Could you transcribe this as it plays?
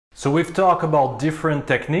So we've talked about different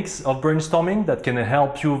techniques of brainstorming that can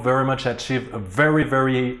help you very much achieve a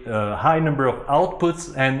very high number of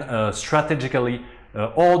outputs and strategically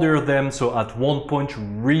order them, so at one point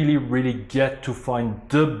you really get to find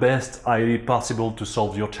the best idea possible to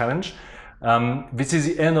solve your challenge. This is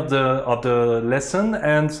the end of the lesson,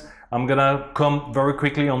 and I'm gonna come very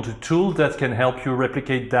quickly onto tools that can help you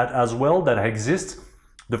replicate that as well, that exist.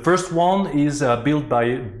 The first one is built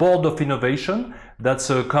by Board of Innovation.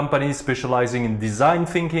 That's a company specializing in design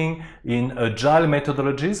thinking, in agile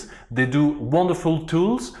methodologies. They do wonderful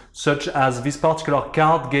tools such as this particular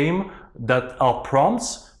card game that are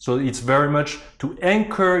prompts. So it's very much to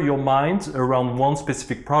anchor your mind around one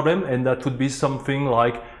specific problem, and that would be something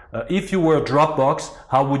like if you were Dropbox,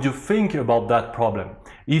 how would you think about that problem?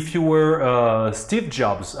 If you were Steve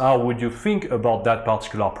Jobs, how would you think about that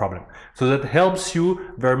particular problem? So that helps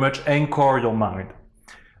you very much anchor your mind.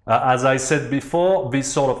 As I said before,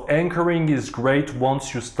 this sort of anchoring is great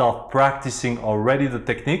once you start practicing already the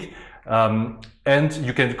technique. And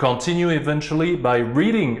you can continue eventually by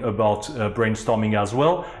reading about brainstorming as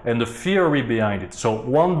well and the theory behind it. So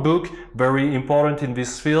one book very important in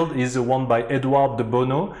this field is the one by Edward de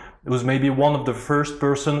Bono, who's maybe one of the first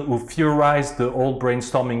person who theorized the whole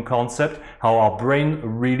brainstorming concept, how our brain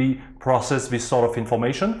really processes this sort of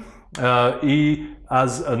information. He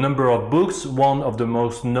has a number of books. One of the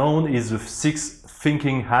most known is the 6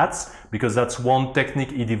 thinking hats, because that's one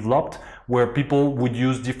technique he developed where people would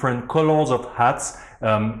use different colors of hats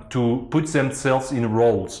to put themselves in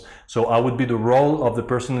roles. So I would be the role of the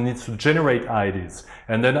person who needs to generate ideas,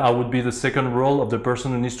 and then I would be the second role of the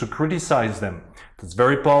person who needs to criticize them. It's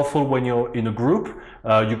very powerful when you're in a group.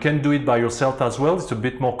 You can do it by yourself as well. It's a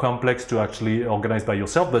bit more complex to actually organize by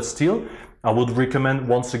yourself, but still I would recommend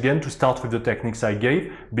once again to start with the techniques I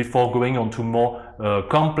gave before going on to more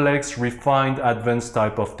complex, refined, advanced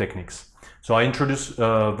type of techniques. So I introduce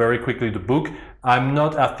very quickly the book. I'm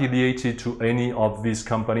not affiliated to any of these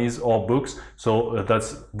companies or books, so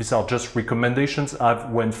these are just recommendations I've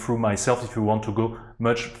went through myself if you want to go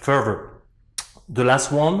much further. The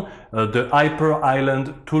last one, the Hyper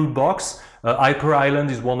Island Toolbox. Hyper Island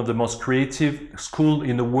is one of the most creative schools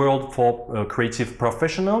in the world for creative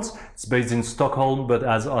professionals. It's based in Stockholm, but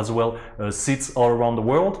as well seats all around the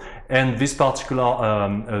world. And this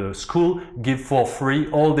particular school gives for free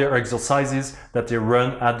all their exercises that they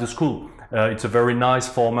run at the school. It's a very nice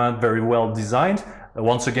format, very well designed.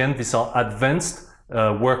 Once again, these are advanced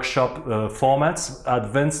workshop formats,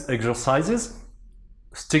 advanced exercises.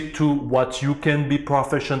 Stick to what you can be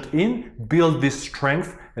proficient in, build this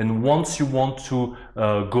strength, and once you want to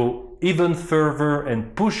go even further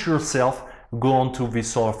and push yourself, go on to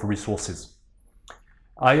this sort of resources.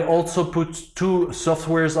 I also put 2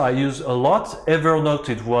 softwares I use a lot. Evernote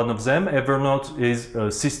is one of them. Evernote is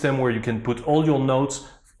a system where you can put all your notes,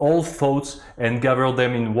 all thoughts, and gather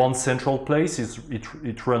them in one central place.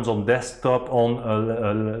 It runs on desktop, on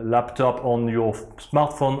a laptop, on your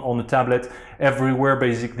smartphone, on a tablet, everywhere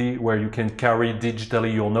basically where you can carry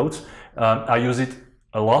digitally your notes. I use it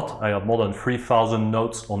a lot. I have more than 3,000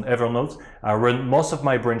 notes on Evernote. I run most of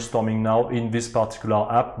my brainstorming now in this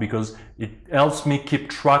particular app because it helps me keep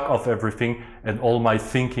track of everything and all my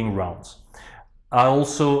thinking rounds. I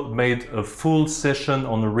also made a full session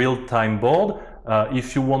on a real-time board.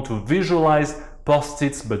 If you want to visualize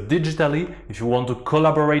post-its but digitally, if you want to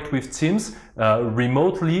collaborate with teams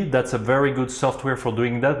remotely, that's a very good software for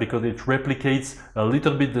doing that because it replicates a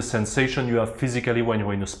little bit the sensation you have physically when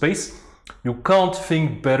you're in a space. You can't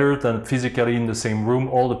think better than physically in the same room,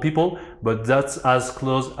 all the people, but that's as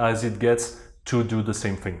close as it gets to do the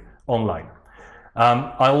same thing online.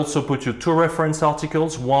 I also put you 2 reference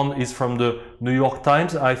articles. One is from the New York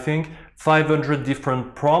Times, I think, 500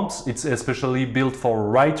 different prompts. It's especially built for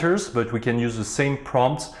writers, but we can use the same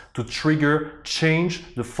prompts to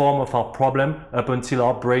change the form of our problem up until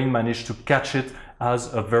our brain managed to catch it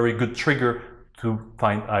as a very good trigger to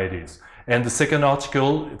find ideas. And the second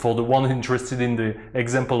article, for the one interested in the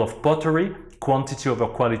example of pottery, quantity over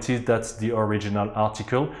quality, that's the original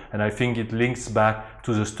article, and I think it links back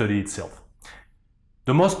to the study itself.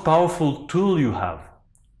 The most powerful tool you have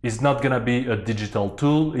is not going to be a digital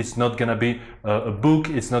tool, it's not going to be a book,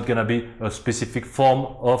 it's not going to be a specific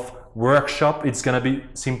form of workshop, it's going to be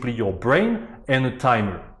simply your brain and a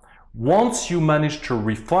timer. Once you manage to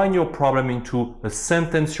refine your problem into a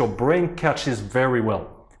sentence your brain catches very well,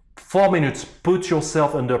 4 minutes, put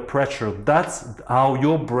yourself under pressure. That's how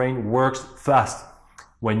your brain works fast.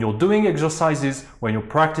 When you're doing exercises, when you're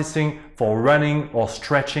practicing for running or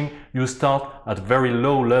stretching, you start at very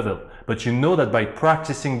low level. But you know that by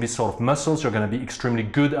practicing these sort of muscles, you're going to be extremely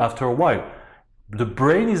good after a while. The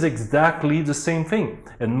brain is exactly the same thing,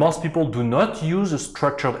 and most people do not use a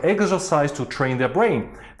structured exercise to train their brain.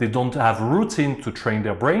 They don't have routine to train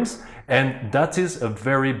their brains, and that is a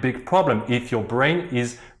very big problem if your brain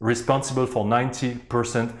is responsible for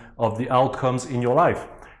 90% of the outcomes in your life.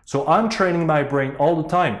 So I'm training my brain all the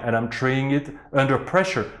time, and I'm training it under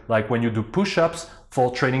pressure, like when you do push-ups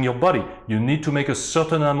for training your body. You need to make a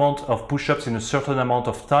certain amount of push-ups in a certain amount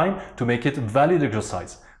of time to make it a valid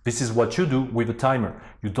exercise. This is what you do with a timer.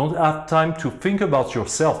 You don't have time to think about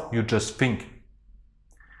yourself, you just think.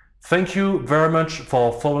 Thank you very much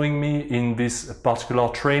for following me in this particular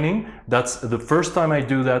training. That's the first time I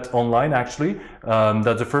do that online, actually.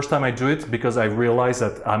 That's the first time I do it because I realized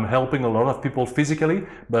that I'm helping a lot of people physically,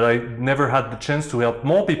 but I never had the chance to help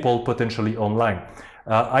more people potentially online.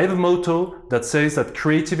 I have a motto that says that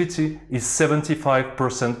creativity is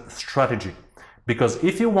 75% strategy. Because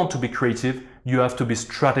if you want to be creative, you have to be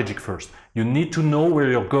strategic first. You need to know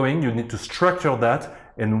where you're going, you need to structure that,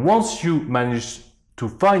 and once you manage to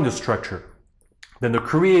find a structure, then the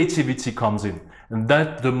creativity comes in. And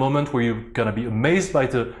that's the moment where you're gonna be amazed by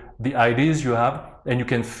the ideas you have, and you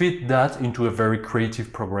can fit that into a very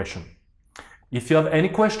creative progression. If you have any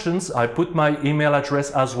questions, I put my email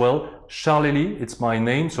address as well, Charlie, it's my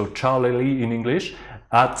name, so Charlie in English,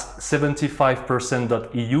 at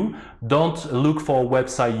 75%.eu. Don't look for a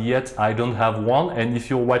website yet, I don't have one, and if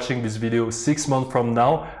you're watching this video 6 months from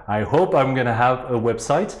now, I hope I'm gonna have a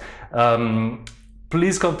website.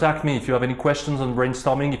 Please contact me if you have any questions on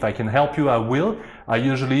brainstorming. If I can help you, I will.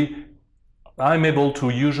 I'm able to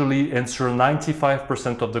usually answer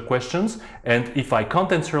 95% of the questions, and if I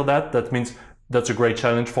can't answer that, that means that's a great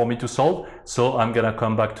challenge for me to solve, so I'm gonna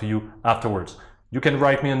come back to you afterwards. You can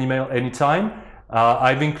write me an email anytime.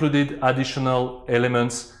 I've included additional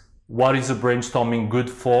elements. What is a brainstorming good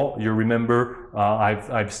for? You remember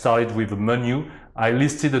I've started with a menu. I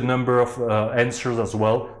listed a number of answers as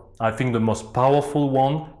well. I think the most powerful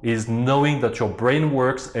one is knowing that your brain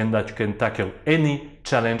works and that you can tackle any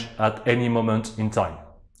challenge at any moment in time.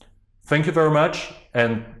 Thank you very much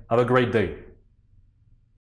and have a great day.